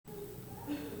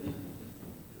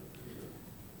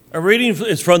A reading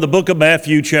is from the book of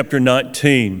Matthew, chapter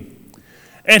 19.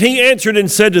 And he answered and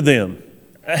said to them,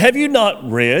 have you not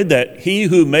read that he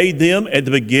who made them at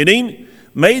the beginning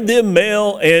made them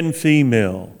male and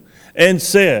female, and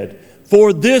said,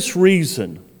 for this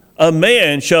reason a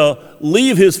man shall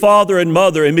leave his father and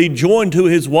mother and be joined to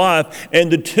his wife,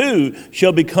 and the two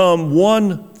shall become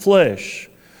one flesh.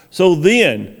 So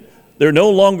then they're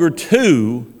no longer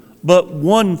two, but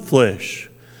one flesh.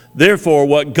 Therefore,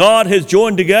 what God has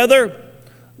joined together,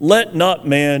 let not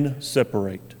man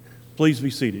separate. Please be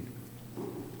seated.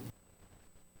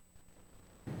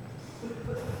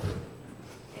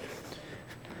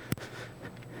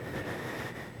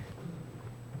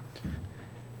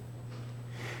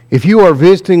 If you are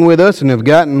visiting with us and have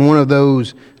gotten one of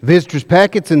those visitors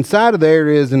packets, inside of there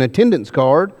is an attendance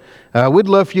card. We'd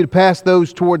love for you to pass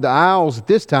those toward the aisles at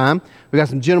this time. We got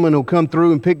some gentlemen who'll come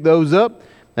through and pick those up.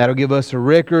 That'll give us a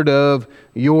record of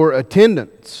your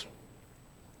attendance.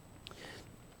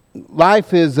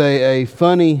 Life is a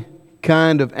funny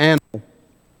kind of animal.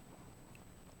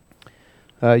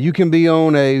 You can be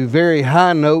on a very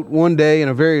high note one day and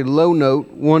a very low note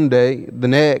one day the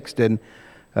next, and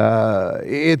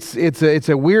it's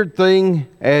a weird thing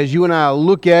as you and I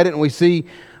look at it and we see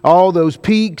all those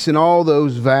peaks and all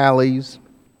those valleys.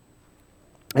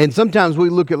 And sometimes we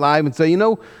look at life and say,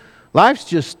 life's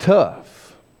just tough.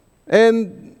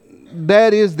 And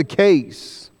that is the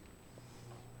case.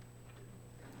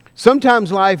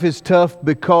 Sometimes life is tough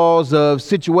because of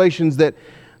situations that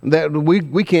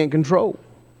we can't control.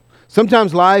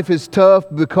 Sometimes life is tough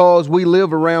because we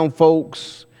live around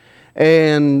folks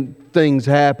and things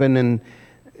happen, and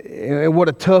what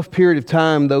a tough period of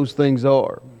time those things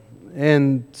are.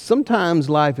 And sometimes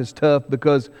life is tough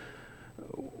because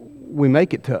we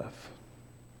make it tough.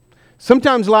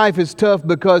 Sometimes life is tough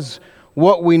because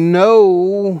what we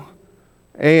know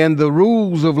and the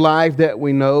rules of life that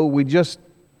we know, we just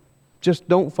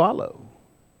don't follow.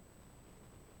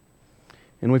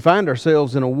 And we find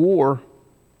ourselves in a war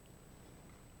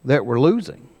that we're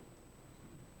losing.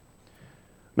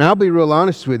 Now, I'll be real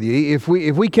honest with you. If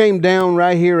we came down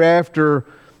right here after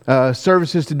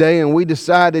services today and we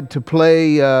decided to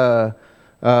play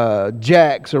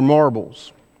jacks or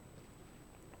marbles,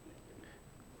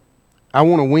 I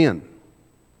want to win.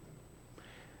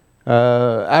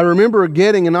 I remember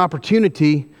getting an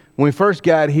opportunity when we first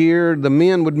got here. The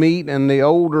men would meet and the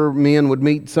older men would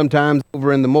meet sometimes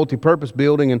over in the multi-purpose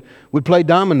building, and we'd play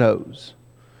dominoes.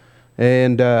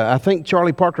 And I think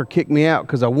Charlie Parker kicked me out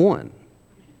because I won.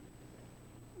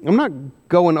 I'm not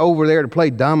going over there to play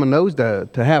dominoes to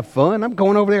have fun. I'm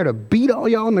going over there to beat all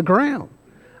y'all on the ground.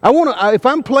 If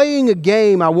I'm playing a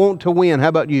game, I want to win. How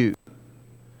about you?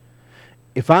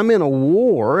 If I'm in a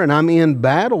war and I'm in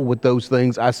battle with those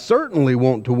things, I certainly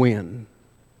want to win.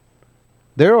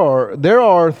 There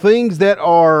are things that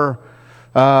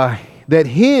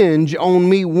hinge on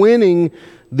me winning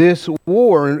this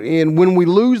war. And when we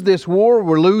lose this war,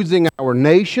 we're losing our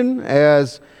nation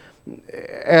as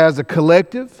a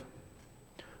collective.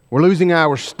 We're losing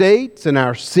our states and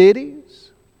our cities.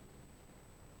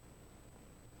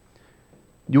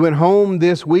 You went home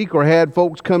this week or had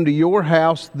folks come to your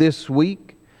house this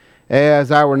week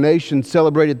as our nation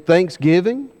celebrated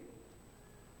Thanksgiving.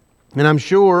 And I'm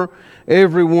sure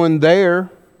everyone there,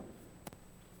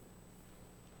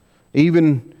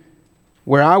 even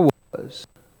where I was,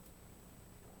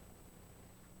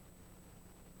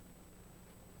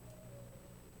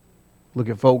 look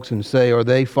at folks and say, are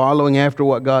they following after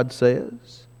what God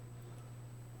says?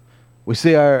 We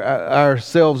see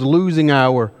ourselves losing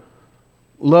our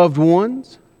loved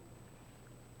ones.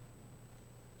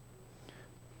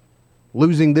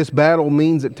 Losing this battle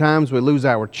means at times we lose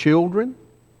our children.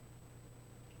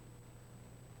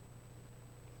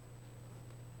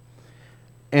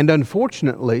 And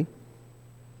unfortunately,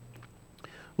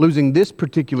 losing this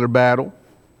particular battle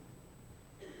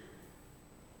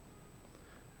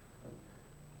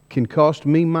can cost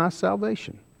me my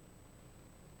salvation.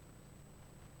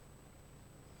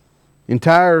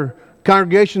 Entire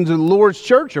congregations of the Lord's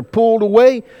church are pulled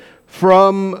away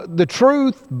from the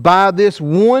truth by this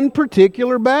one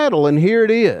particular battle. And here it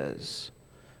is.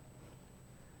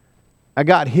 I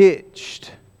got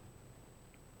hitched.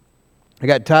 I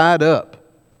got tied up.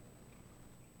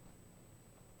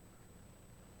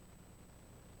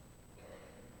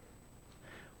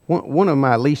 One of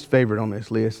my least favorite on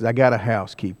this list is I got a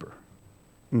housekeeper.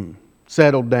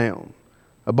 Settled down.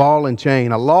 A ball and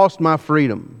chain. I lost my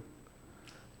freedom.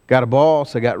 Got a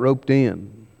boss. I got roped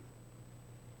in.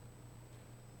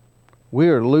 We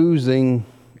are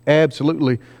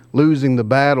absolutely losing the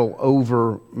battle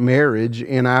over marriage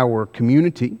in our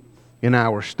community, in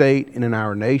our state and in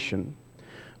our nation.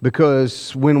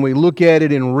 Because when we look at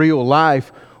it in real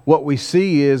life, what we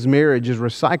see is marriage is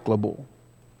recyclable.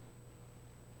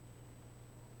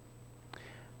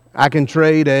 I can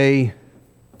trade a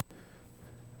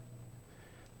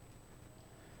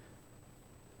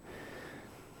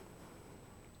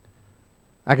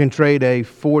I can trade a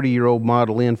 40-year-old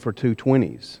Model in for two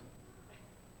 20s.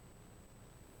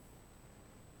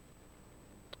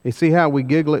 You see how we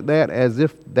giggle at that as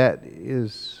if that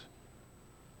is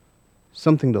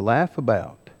something to laugh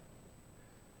about.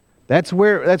 That's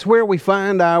where we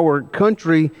find our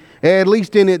country, at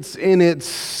least in its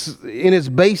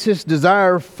basest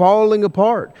desire, falling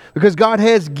apart. Because God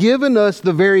has given us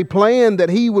the very plan that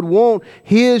He would want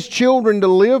His children to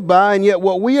live by, and yet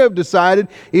what we have decided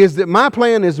is that my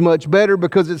plan is much better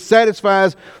because it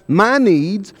satisfies my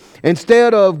needs,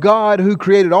 instead of God, who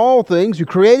created all things, who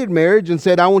created marriage and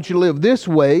said, I want you to live this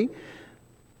way.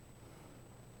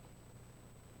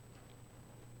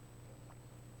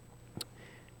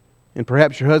 And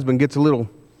perhaps your husband gets a little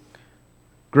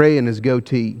gray in his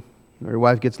goatee, or your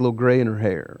wife gets a little gray in her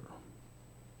hair.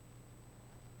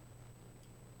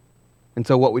 And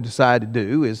so what we decide to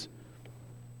do is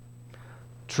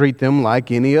treat them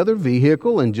like any other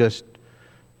vehicle and just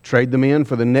trade them in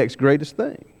for the next greatest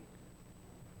thing.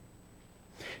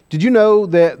 Did you know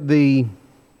that the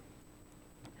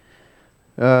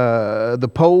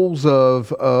polls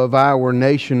of our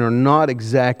nation are not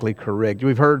exactly correct?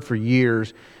 We've heard for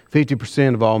years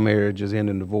 50% of all marriages end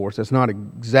in divorce. That's not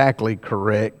exactly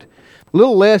correct. A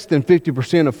little less than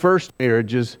 50% of first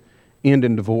marriages end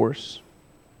in divorce.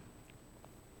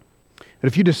 And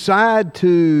if you decide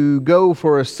to go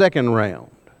for a second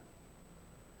round,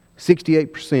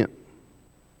 68%.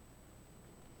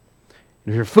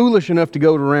 If you're foolish enough to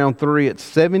go to round 3, it's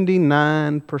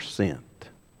 79%. I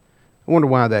wonder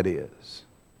why that is.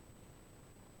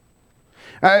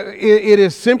 It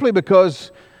is simply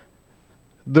because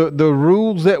the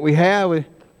rules that we have,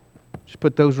 just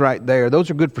put those right there.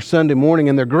 Those are good for Sunday morning,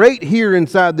 and they're great here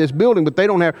inside this building, but they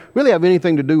don't really have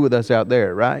anything to do with us out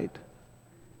there, right?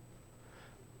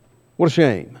 What a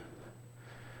shame.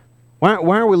 Why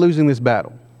are we losing this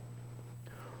battle?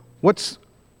 What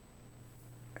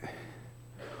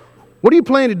do you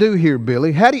plan to do here,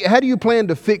 Billy? How do you plan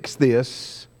to fix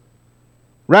this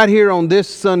right here on this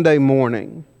Sunday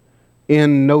morning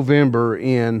in November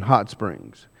in Hot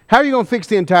Springs? How are you going to fix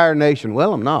the entire nation?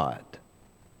 Well, I'm not.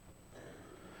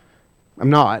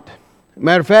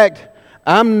 Matter of fact,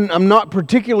 I'm not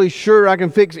particularly sure I can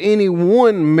fix any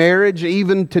one marriage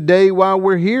even today while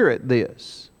we're here at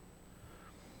this.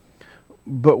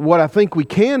 But what I think we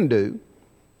can do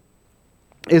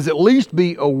is at least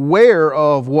be aware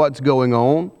of what's going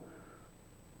on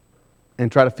and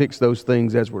try to fix those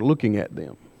things as we're looking at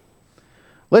them.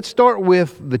 Let's start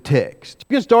with the text.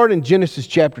 You can start in Genesis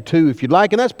chapter 2 if you'd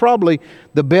like, and that's probably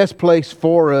the best place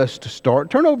for us to start.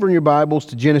 Turn over in your Bibles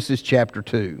to Genesis chapter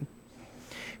 2.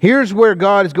 Here's where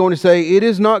God is going to say, it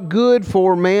is not good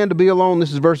for man to be alone.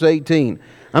 This is verse 18.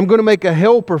 I'm going to make a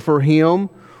helper for him,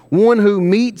 one who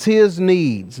meets his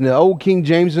needs. Now, the old King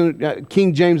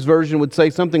James Version would say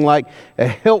something like a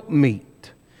helpmeet.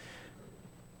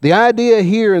 The idea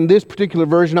here in this particular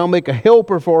version, I'll make a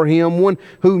helper for him, one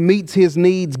who meets his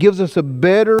needs, gives us a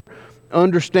better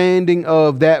understanding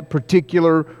of that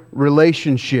particular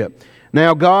relationship.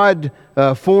 Now, God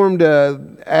formed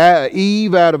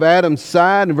Eve out of Adam's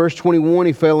side. In verse 21,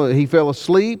 he fell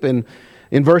asleep. And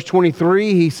in verse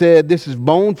 23, he said, this is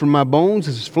bone from my bones,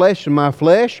 this is flesh from my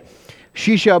flesh.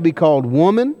 She shall be called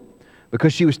woman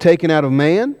because she was taken out of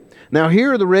man. Now,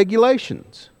 here are the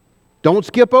regulations. Don't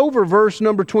skip over verse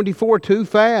number 24 too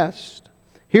fast.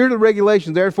 Here are the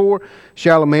regulations. Therefore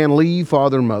shall a man leave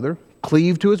father and mother,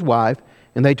 cleave to his wife,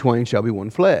 and they twain shall be one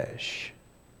flesh.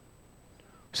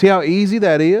 See how easy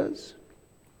that is?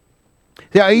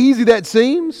 See how easy that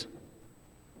seems?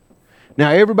 Now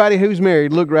everybody who's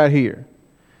married, look right here.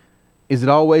 Is it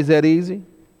always that easy?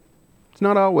 It's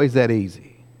not always that easy.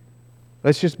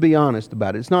 Let's just be honest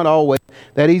about it. It's not always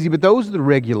that easy, but those are the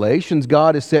regulations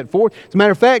God has set forth. As a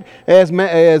matter of fact, as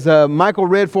Michael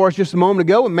read for us just a moment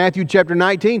ago in Matthew chapter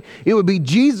 19, it would be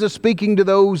Jesus speaking to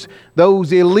those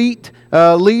elite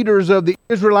leaders of the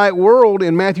Israelite world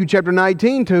in Matthew chapter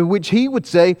 19, to which he would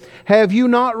say, have you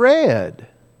not read?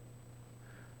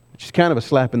 Which is kind of a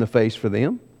slap in the face for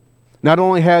them. Not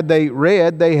only had they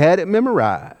read, they had it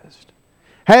memorized.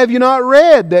 Have you not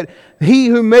read that He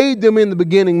who made them in the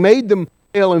beginning made them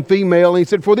male and female. And he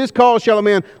said, for this cause shall a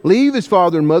man leave his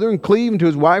father and mother and cleave unto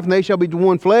his wife, and they shall be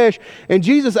one flesh. And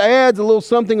Jesus adds a little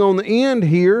something on the end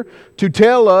here to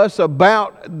tell us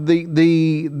about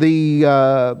the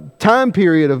time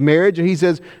period of marriage. And he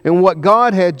says, and what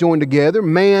God had joined together,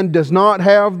 man does not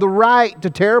have the right to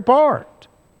tear apart.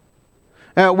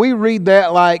 Now, we read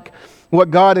that like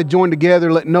what God had joined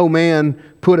together, let no man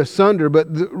put asunder. But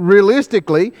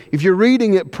realistically, if you're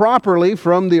reading it properly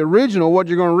from the original, what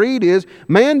you're going to read is,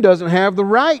 man doesn't have the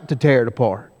right to tear it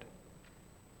apart.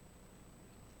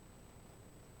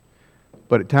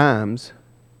 But at times,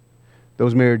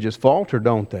 those marriages falter,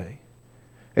 don't they?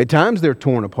 At times they're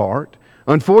torn apart.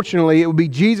 Unfortunately, it would be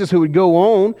Jesus who would go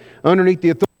on underneath the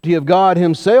authority of God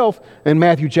Himself in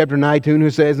Matthew chapter 19, who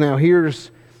says, now here's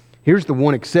the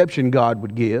one exception God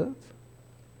would give.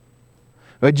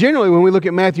 But generally, when we look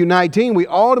at Matthew 19, we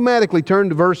automatically turn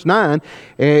to verse 9,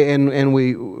 and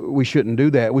we shouldn't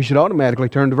do that. We should automatically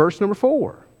turn to verse number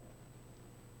 4.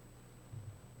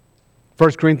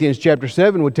 1 Corinthians chapter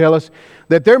 7 would tell us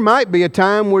that there might be a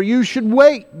time where you should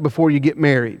wait before you get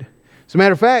married. As a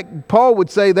matter of fact, Paul would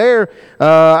say there,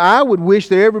 I would wish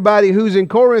that everybody who's in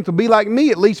Corinth would be like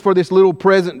me, at least for this little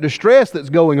present distress that's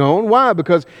going on. Why?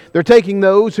 Because they're taking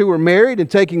those who are married and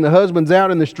taking the husbands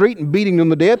out in the street and beating them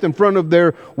to death in front of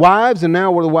their wives, and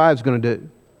now what are the wives going to do?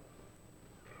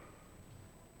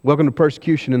 Welcome to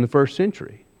persecution in the first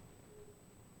century.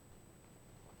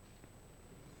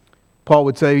 Paul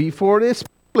would say, for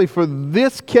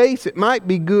this case, it might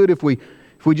be good if we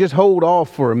just hold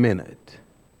off for a minute.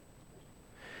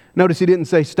 Notice he didn't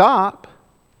say stop.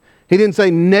 He didn't say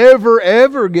never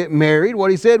ever get married. What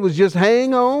he said was just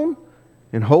hang on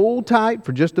and hold tight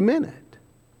for just a minute.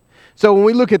 So when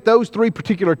we look at those three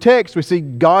particular texts, we see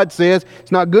God says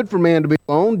it's not good for man to be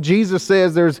alone. Jesus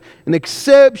says there's an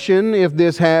exception if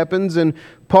this happens. And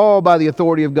Paul, by the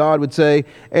authority of God, would say,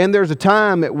 and there's a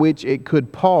time at which it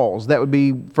could pause. That would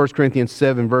be 1 Corinthians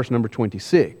 7, verse number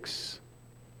 26.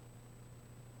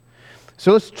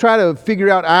 So let's try to figure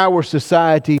out our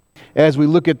society as we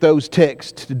look at those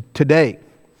texts today.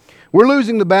 We're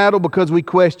losing the battle because we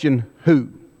question who.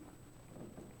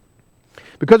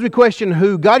 Because we question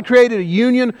who. God created a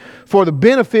union for the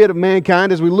benefit of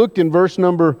mankind, as we looked in verse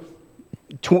number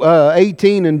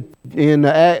 18 in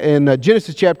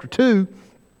Genesis chapter 2.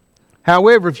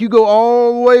 However, if you go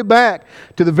all the way back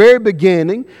to the very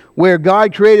beginning, where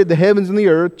God created the heavens and the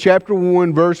earth, chapter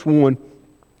 1, verse 1,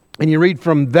 and you read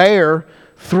from there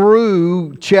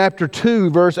through chapter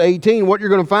 2, verse 18, what you're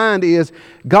going to find is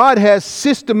God has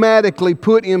systematically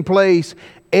put in place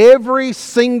every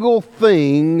single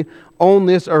thing on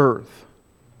this earth.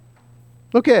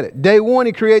 Look at it. Day 1,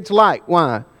 He creates light.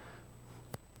 Why?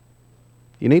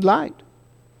 You need light.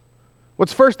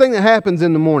 What's the first thing that happens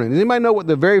in the morning? Does anybody know what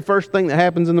the very first thing that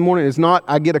happens in the morning is? Not,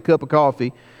 I get a cup of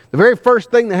coffee. The very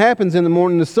first thing that happens in the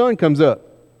morning, the sun comes up.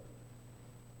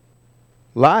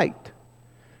 Light. You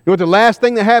know what the last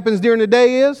thing that happens during the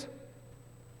day is?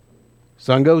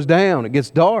 Sun goes down. It gets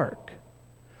dark.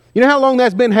 You know how long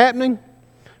that's been happening?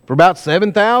 For about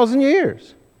 7,000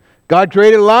 years. God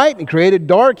created light and created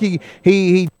dark.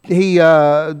 He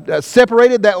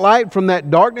separated that light from that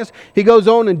darkness. He goes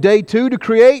on in day 2 to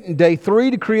create, and day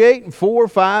 3 to create, and 4,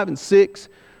 5, and 6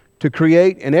 to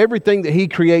create. And everything that He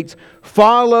creates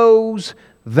follows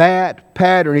that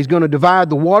pattern. He's going to divide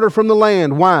the water from the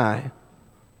land. Why?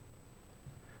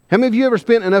 How many of you ever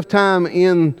spent enough time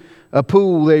in a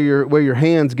pool where your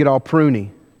hands get all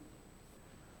pruny?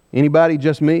 Anybody?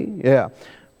 Just me? Yeah.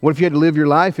 What if you had to live your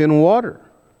life in water?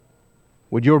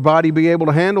 Would your body be able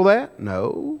to handle that?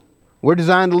 No. We're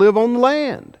designed to live on the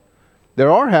land.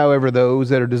 There are, however, those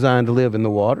that are designed to live in the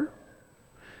water.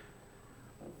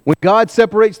 When God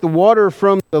separates the water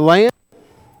from the land,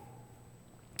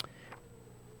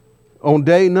 on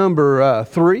day number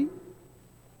 3,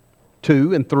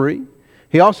 2, and 3,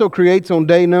 He also creates on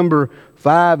day number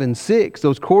 5 and 6,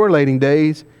 those correlating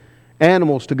days,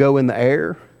 animals to go in the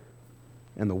air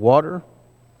and the water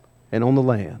and on the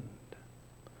land.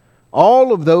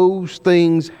 All of those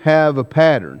things have a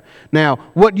pattern. Now,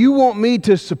 what you want me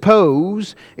to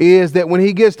suppose is that when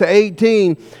He gets to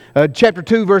 18, chapter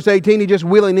 2, verse 18, He just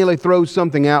willy-nilly throws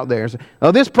something out there.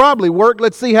 Oh, this probably worked.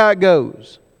 Let's see how it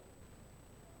goes.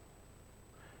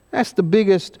 That's the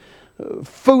biggest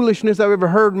foolishness I've ever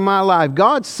heard in my life.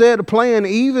 God set a plan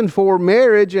even for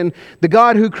marriage, and the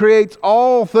God who creates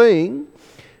all things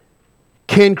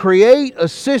can create a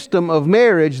system of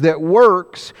marriage that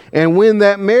works, and when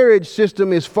that marriage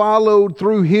system is followed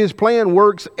through His plan,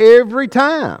 works every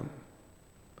time.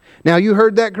 Now, you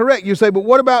heard that correct. You say, but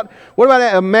what about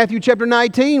Matthew chapter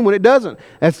 19 when it doesn't?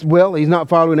 He's not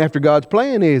following after God's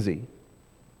plan, is He?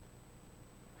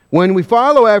 When we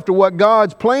follow after what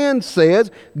God's plan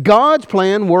says, God's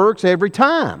plan works every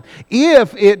time.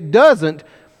 If it doesn't,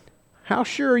 how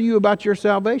sure are you about your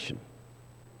salvation?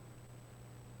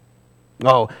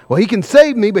 Oh, well, He can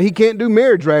save me, but He can't do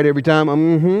marriage right every time.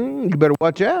 You better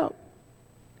watch out.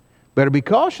 Better be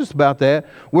cautious about that.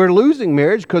 We're losing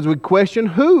marriage because we question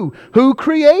who. Who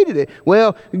created it?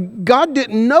 Well, God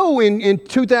didn't know in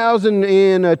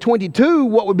 2022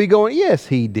 what would be going on. Yes,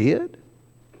 He did.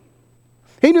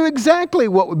 He knew exactly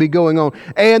what would be going on.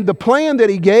 And the plan that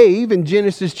He gave in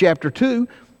Genesis chapter 2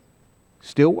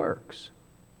 still works.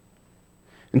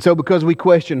 And so because we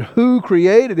question who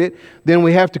created it, then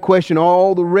we have to question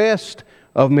all the rest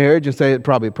of marriage and say it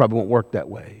probably won't work that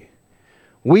way.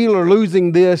 We are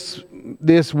losing this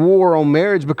war on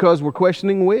marriage because we're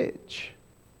questioning which.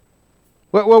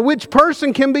 Well, which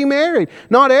person can be married?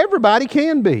 Not everybody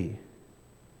can be.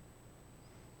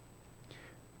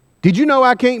 Did you know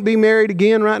I can't be married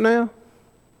again right now?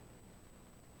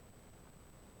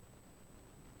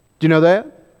 Do you know that?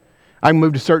 I can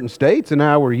move to certain states in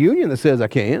our union that says I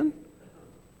can.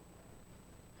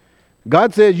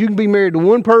 God says you can be married to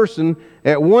one person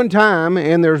at one time,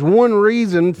 and there's one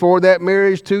reason for that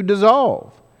marriage to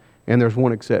dissolve, and there's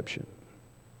one exception.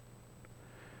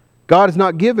 God has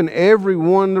not given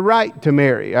everyone the right to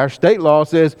marry. Our state law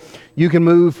says you can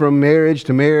move from marriage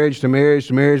to marriage to marriage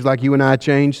to marriage like you and I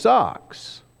change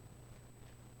socks.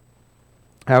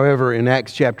 However, in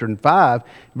Acts chapter 5,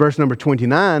 verse number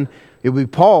 29, it would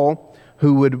be Paul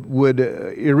who would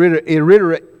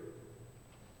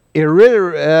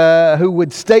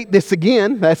state this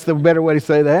again. That's the better way to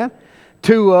say that.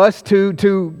 To us,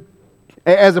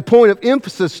 as a point of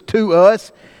emphasis to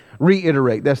us,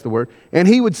 reiterate, that's the word. And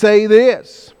he would say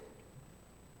this: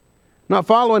 not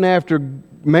following after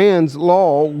man's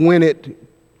law when it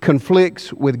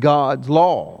conflicts with God's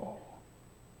law.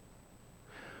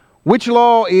 Which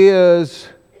law is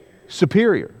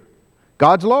superior?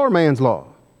 God's law or man's law?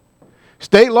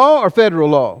 State law or federal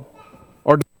law?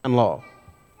 Or divine law?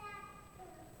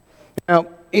 Now,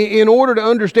 in order to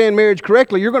understand marriage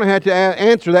correctly, you're going to have to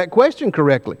answer that question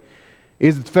correctly.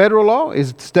 Is it federal law?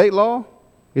 Is it state law?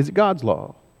 Is it God's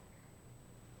law?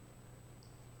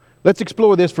 Let's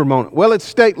explore this for a moment. Well, it's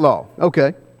state law.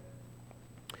 Okay.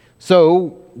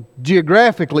 So,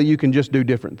 geographically, you can just do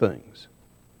different things.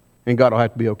 And God will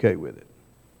have to be okay with it.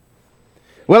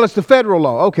 Well, it's the federal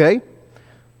law. Okay.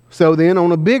 So then,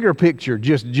 on a bigger picture,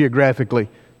 just geographically,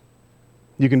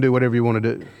 you can do whatever you want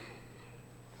to do.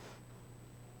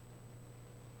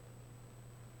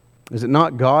 Is it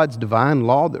not God's divine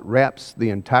law that wraps the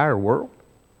entire world?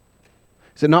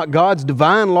 Is it not God's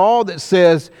divine law that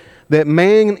says that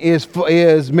man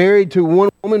is married to one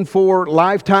woman for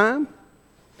lifetime?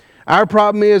 Our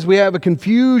problem is we have a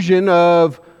confusion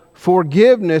of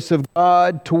forgiveness of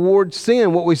God towards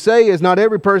sin. What we say is not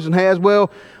every person has. Well,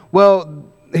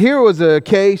 here was a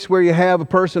case where you have a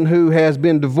person who has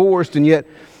been divorced and yet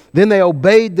then they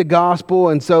obeyed the gospel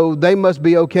and so they must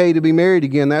be okay to be married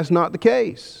again. That's not the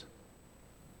case.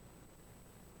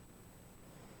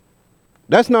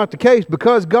 That's not the case.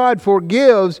 Because God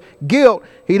forgives guilt,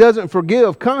 He doesn't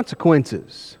forgive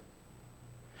consequences.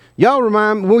 Y'all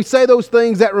when we say those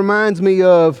things, that reminds me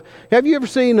of, have you ever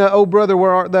seen Oh Brother,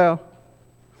 Where Art Thou?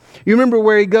 You remember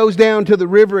where he goes down to the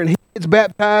river and he gets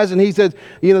baptized and he says,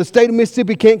 the state of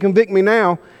Mississippi can't convict me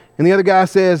now. And the other guy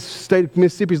says, state of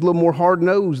Mississippi is a little more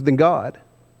hard-nosed than God.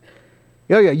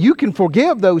 Yeah, you can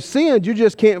forgive those sins, you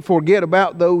just can't forget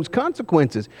about those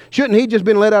consequences. Shouldn't he just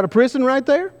been let out of prison right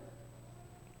there?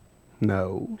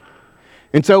 No.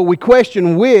 And so we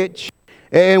question which,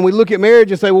 and we look at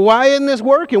marriage and say, well, why isn't this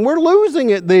working? We're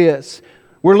losing at this.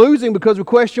 We're losing because we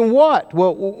question what?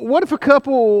 Well, what if a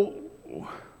couple,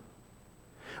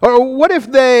 or what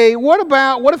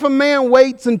if a man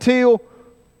waits until,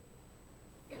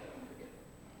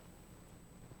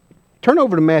 turn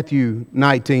over to Matthew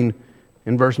 19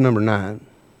 and verse number 9.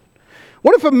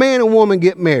 What if a man and woman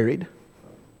get married,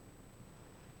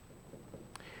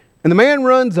 and the man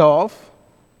runs off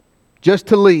just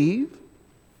to leave,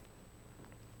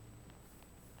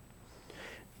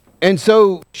 and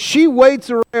so she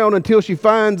waits around until she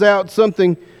finds out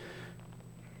something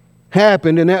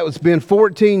happened, and that was been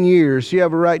 14 years. She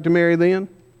have a right to marry then?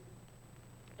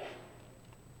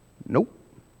 Nope.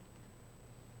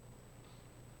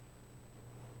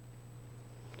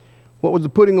 What was the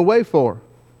putting away for?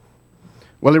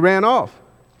 Well, he ran off.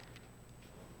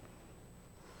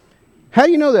 How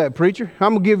do you know that, preacher?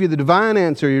 I'm going to give you the divine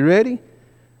answer. You ready?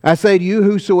 I say to you,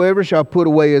 whosoever shall put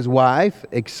away his wife,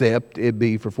 except it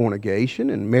be for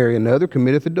fornication, and marry another,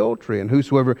 committeth adultery. And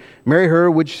whosoever marry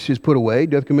her which is put away,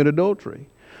 doth commit adultery.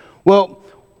 Well,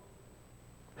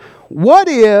 What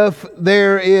if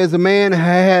there is a man who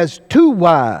has two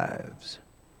wives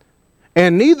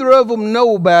and neither of them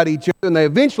know about each other, and they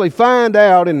eventually find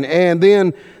out, and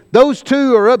then those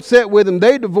two are upset with him,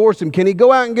 they divorce him. Can he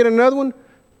go out and get another one?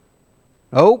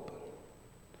 Nope.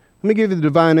 Let me give you the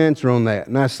divine answer on that.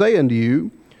 And I say unto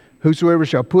you, whosoever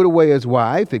shall put away his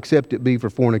wife, except it be for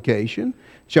fornication,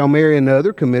 shall marry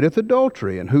another, committeth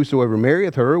adultery. And whosoever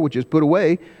marrieth her which is put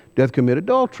away, doth commit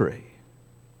adultery.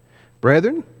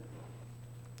 Brethren,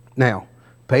 now,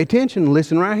 pay attention and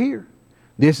listen right here.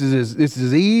 This is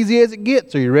as easy as it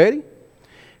gets. Are you ready?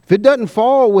 If it doesn't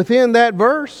fall within that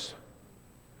verse,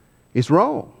 it's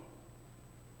wrong.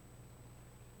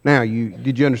 Now,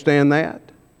 did you understand that?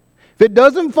 If it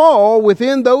doesn't fall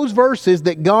within those verses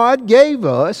that God gave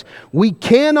us, we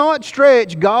cannot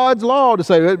stretch God's law to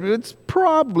say it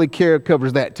probably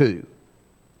covers that too.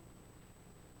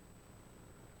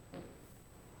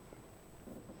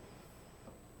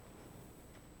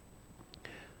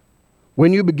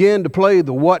 When you begin to play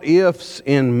the what ifs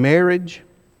in marriage,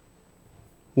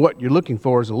 what you're looking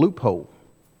for is a loophole.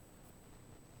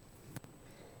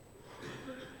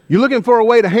 You're looking for a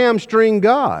way to hamstring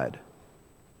God.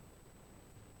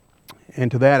 And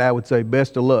to that I would say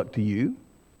best of luck to you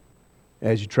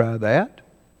as you try that.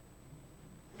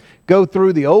 Go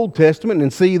through the Old Testament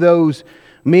and see those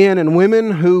men and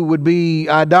women who would be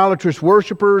idolatrous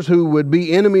worshipers, who would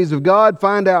be enemies of God.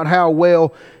 Find out how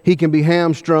well he can be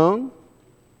hamstrung.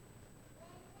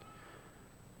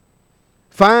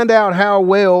 Find out how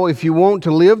well, if you want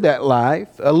to live that life,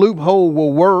 a loophole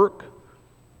will work.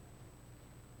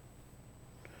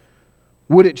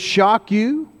 Would it shock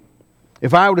you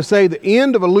if I were to say the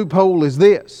end of a loophole is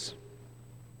this?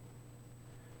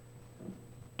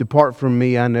 Depart from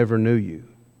me, I never knew you.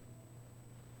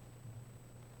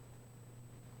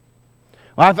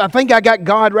 I think I got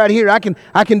God right here. I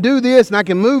can do this and I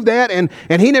can move that, and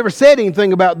he never said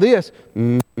anything about this.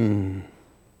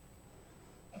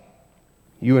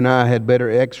 You and I had better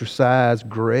exercise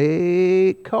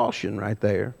great caution right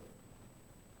there,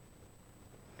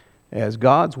 as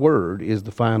God's Word is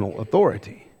the final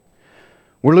authority.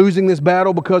 We're losing this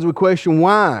battle because we question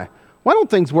why. Why don't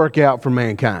things work out for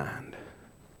mankind?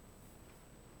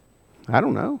 I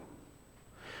don't know.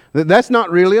 That's not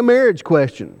really a marriage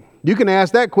question. You can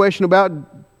ask that question about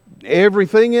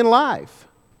everything in life.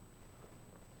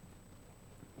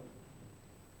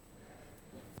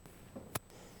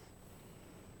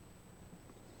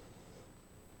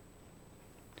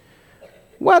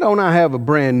 Why don't I have a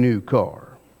brand new car?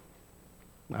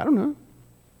 I don't know.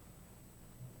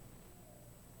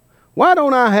 Why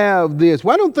don't I have this?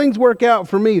 Why don't things work out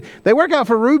for me? They work out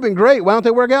for Reuben, great. Why don't they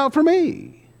work out for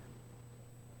me?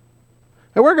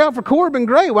 They work out for Corbin,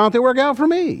 great. Why don't they work out for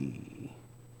me?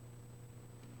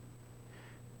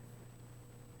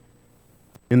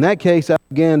 In that case, I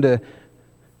began to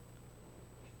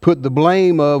put the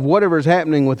blame of whatever's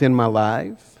happening within my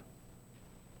life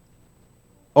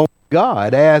on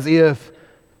God, as if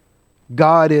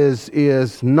God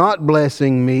is not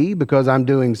blessing me because I'm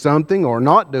doing something or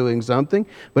not doing something,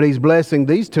 but He's blessing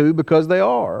these two because they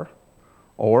are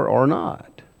or are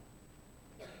not.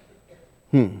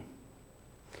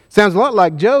 Sounds a lot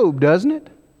like Job, doesn't it?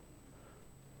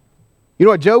 You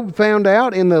know what Job found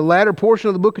out in the latter portion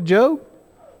of the book of Job?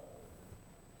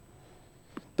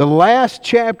 The last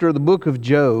chapter of the book of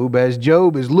Job, as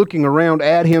Job is looking around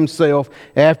at himself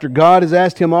after God has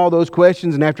asked him all those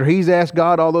questions, and after he's asked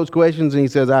God all those questions, and he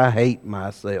says, I hate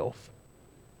myself.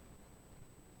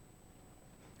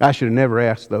 I should have never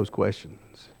asked those questions.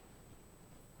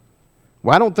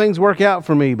 Why don't things work out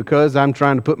for me? Because I'm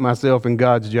trying to put myself in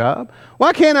God's job.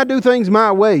 Why can't I do things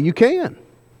my way? You can.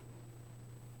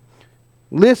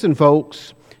 Listen,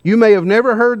 folks. You may have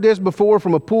never heard this before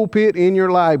from a pulpit in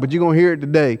your life, but you're going to hear it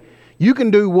today. You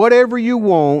can do whatever you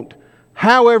want,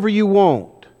 however you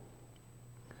want.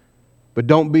 But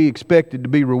don't be expected to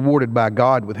be rewarded by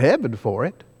God with heaven for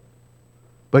it.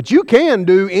 But you can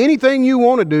do anything you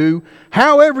want to do,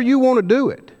 however you want to do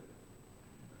it.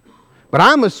 But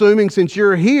I'm assuming, since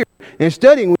you're here and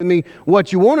studying with me,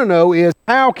 what you want to know is,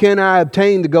 how can I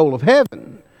obtain the goal of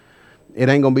heaven? It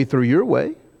ain't going to be through your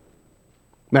way.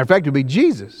 Matter of fact, it'll be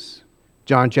Jesus.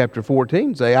 John chapter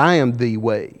 14 say, I am the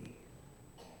way.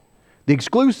 The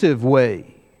exclusive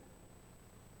way.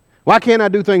 Why can't I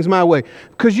do things my way?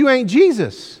 Because you ain't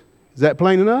Jesus. Is that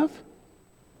plain enough?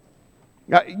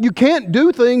 You can't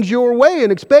do things your way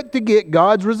and expect to get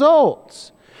God's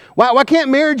results. Why can't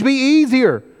marriage be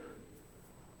easier?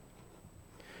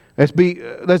 Let's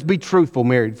be truthful,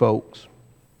 married folks.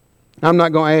 I'm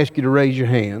not going to ask you to raise your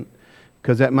hand,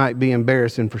 because that might be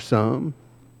embarrassing for some.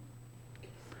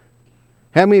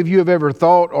 How many of you have ever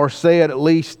thought or said, at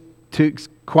least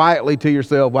quietly to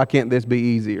yourself, why can't this be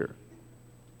easier?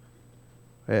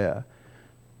 Yeah.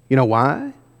 You know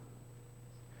why?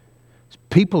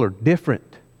 People are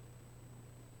different.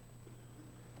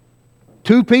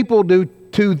 Two people do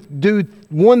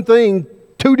one thing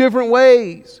two different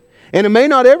ways, and it may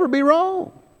not ever be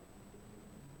wrong.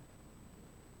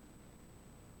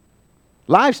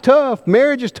 Life's tough.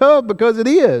 Marriage is tough because it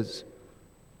is.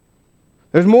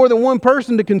 There's more than one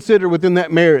person to consider within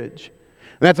that marriage.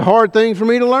 And that's a hard thing for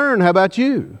me to learn. How about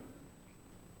you?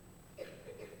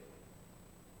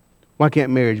 Why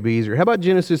can't marriage be easier? How about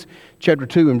Genesis chapter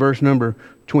 2 and verse number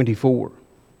 24?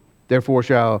 Therefore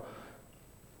shall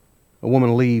a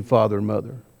woman leave father and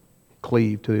mother,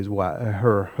 cleave to his wife,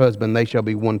 her husband, they shall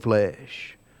be one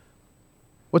flesh.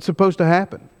 What's supposed to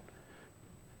happen?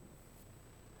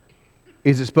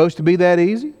 Is it supposed to be that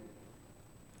easy?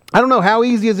 I don't know. How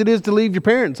easy it is to leave your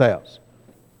parents' house?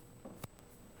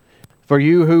 For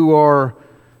you who are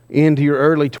into your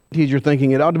early 20s, you're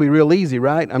thinking it ought to be real easy,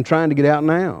 right? I'm trying to get out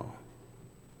now.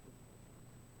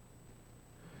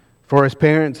 For us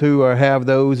parents who have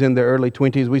those in their early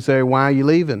 20s, we say, why are you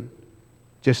leaving?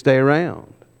 Just stay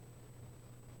around.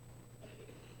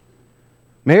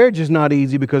 Marriage is not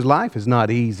easy because life is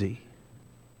not easy.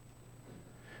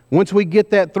 Once we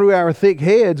get that through our thick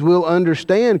heads, we'll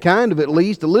understand kind of at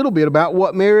least a little bit about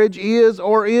what marriage is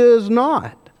or is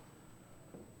not.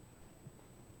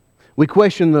 We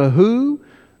question the who,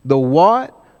 the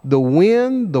what, the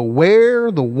when, the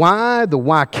where, the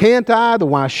why can't I, the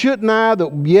why shouldn't I, the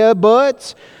yeah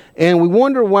buts, and we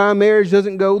wonder why marriage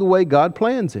doesn't go the way God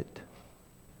plans it.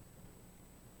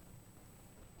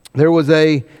 There was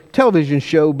a television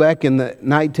show back in the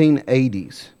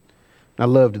 1980s. I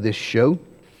loved this show.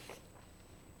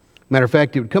 Matter of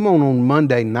fact, it would come on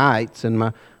Monday nights, and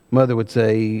my mother would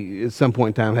say at some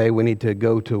point in time, hey, we need to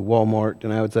go to Walmart.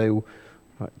 And I would say,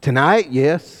 tonight?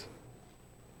 Yes.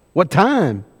 What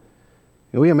time?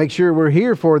 We got to make sure we're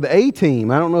here for the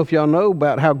A-Team. I don't know if y'all know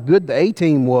about how good the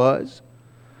A-Team was.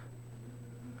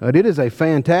 But it is a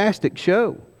fantastic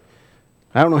show.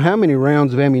 I don't know how many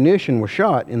rounds of ammunition were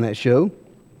shot in that show.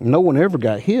 No one ever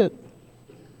got hit.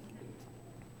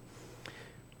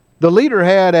 The leader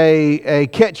had a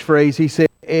catchphrase. He said,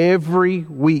 every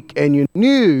week. And you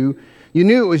knew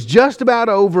it was just about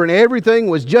over and everything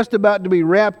was just about to be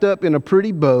wrapped up in a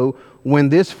pretty bow when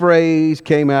this phrase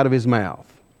came out of his mouth.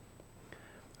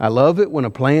 I love it when a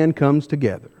plan comes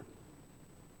together.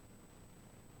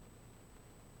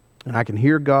 And I can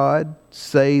hear God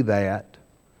say that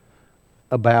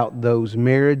about those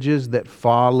marriages that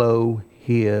follow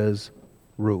His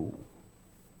rule.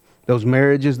 Those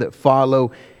marriages that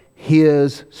follow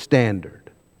His standard.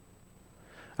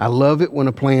 I love it when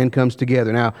a plan comes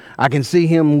together. Now, I can see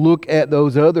Him look at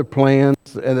those other plans,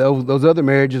 those other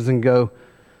marriages and go,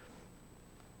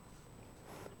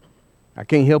 I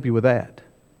can't help you with that.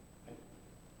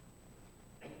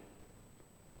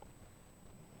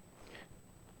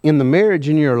 In the marriage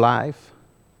in your life,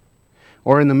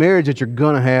 or in the marriage that you're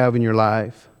going to have in your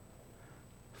life,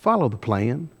 follow the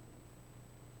plan.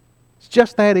 It's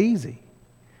just that easy.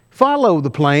 Follow the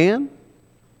plan.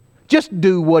 Just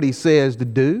do what He says to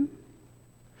do.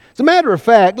 As a matter of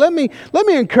fact, let me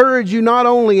encourage you not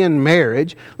only in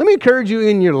marriage, let me encourage you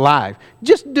in your life.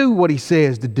 Just do what He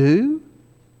says to do.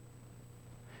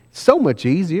 It's so much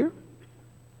easier.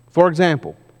 For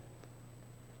example,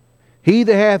 he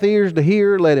that hath ears to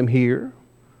hear, let him hear.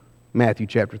 Matthew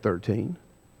chapter 13.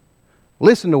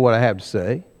 Listen to what I have to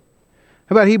say.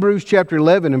 How about Hebrews chapter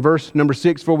 11 and verse number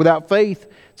 6? For without faith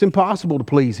it's impossible to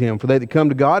please Him. For they that come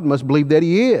to God must believe that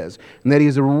He is, and that He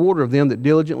is a rewarder of them that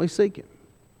diligently seek Him.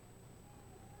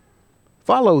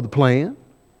 Follow the plan.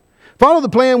 Follow the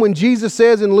plan when Jesus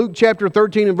says in Luke chapter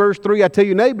 13 and verse 3, I tell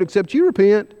you, nay, but except you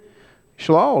repent,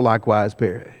 shall all likewise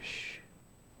perish.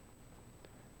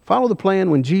 Follow the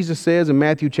plan when Jesus says in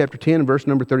Matthew chapter 10 and verse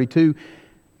number 32,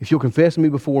 if you'll confess me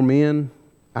before men,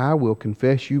 I will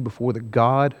confess you before the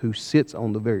God who sits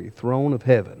on the very throne of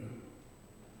heaven.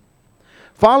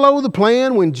 Follow the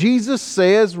plan when Jesus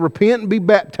says, repent and be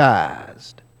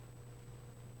baptized.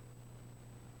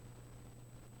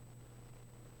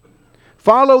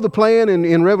 Follow the plan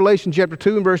in Revelation chapter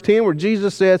 2 and verse 10 where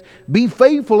Jesus says, be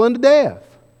faithful unto death.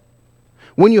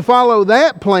 When you follow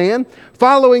that plan,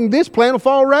 following this plan will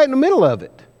fall right in the middle of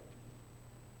it.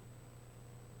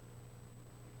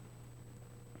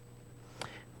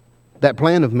 That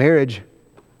plan of marriage,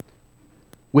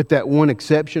 with that one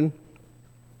exception,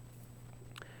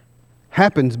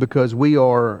 happens because we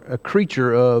are a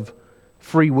creature of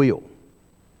free will.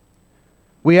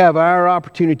 We have our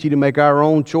opportunity to make our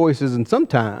own choices, and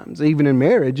sometimes, even in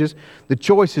marriages, the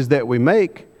choices that we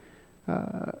make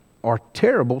are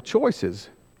terrible choices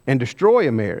and destroy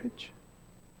a marriage.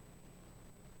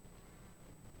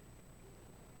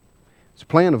 It's a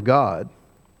plan of God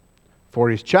for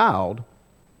His child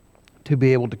to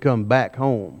be able to come back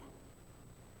home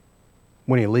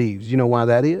when he leaves. You know why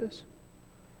that is?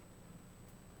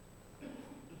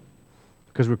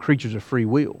 Because we're creatures of free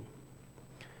will.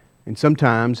 And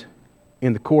sometimes,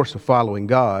 in the course of following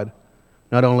God,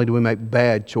 not only do we make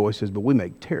bad choices, but we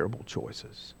make terrible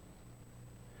choices.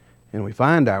 And we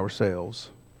find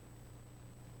ourselves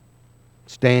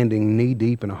standing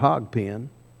knee-deep in a hog pen,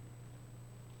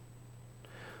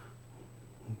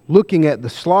 looking at the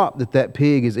slop that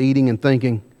pig is eating and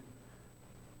thinking,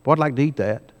 boy, I'd like to eat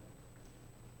that.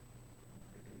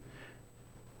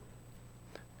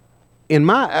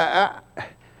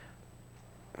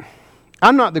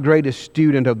 I'm not the greatest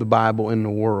student of the Bible in the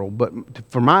world, but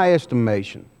for my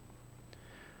estimation,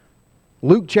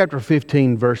 Luke chapter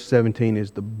 15, verse 17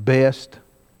 is the best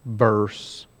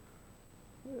verse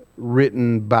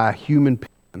written by human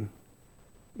pen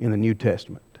in the New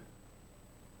Testament.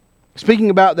 Speaking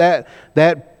about that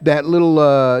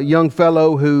little young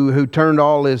fellow who turned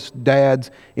all his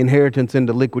dad's inheritance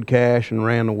into liquid cash and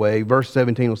ran away, verse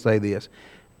 17 will say this,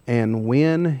 "And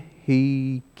when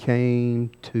he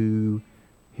came to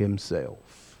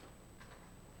himself."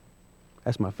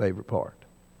 That's my favorite part.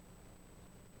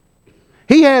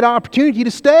 He had opportunity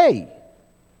to stay.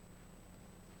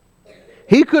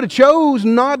 He could have chose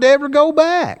not to ever go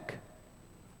back.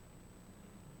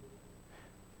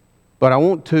 But I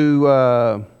want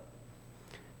to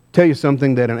tell you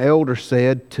something that an elder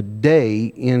said today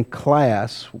in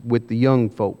class with the young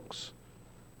folks.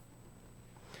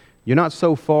 You're not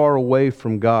so far away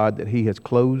from God that He has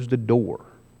closed a door.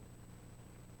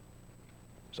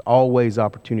 There's always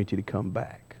opportunity to come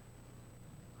back.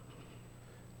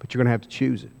 But you're going to have to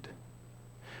choose it.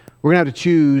 We're going to have to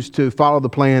choose to follow the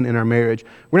plan in our marriage.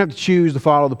 We're going to have to choose to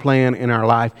follow the plan in our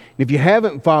life. And if you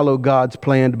haven't followed God's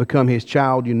plan to become His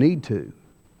child, you need to.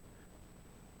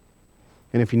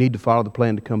 And if you need to follow the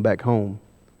plan to come back home,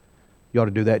 you ought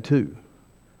to do that too,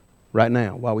 right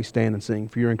now, while we stand and sing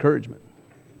for your encouragement.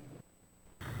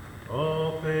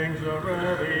 All things are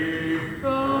ready.